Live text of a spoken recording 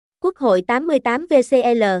Quốc hội 88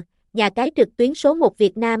 VCL, nhà cái trực tuyến số 1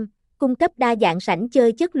 Việt Nam, cung cấp đa dạng sảnh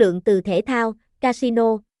chơi chất lượng từ thể thao,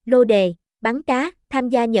 casino, lô đề, bắn cá, tham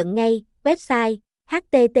gia nhận ngay, website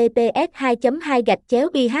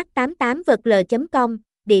https://ih88vợtl com,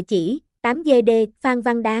 địa chỉ 8GD Phan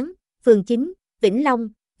Văn Đáng, phường 9, Vĩnh Long,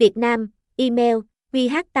 Việt Nam, email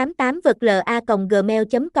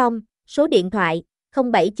qh88vợtl@gmail.com, số điện thoại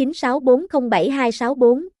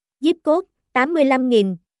 0796407264, zip code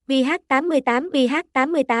 85.000,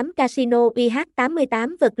 QH88 Casino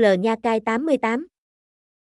QH88 vợtl Nha Cai 88.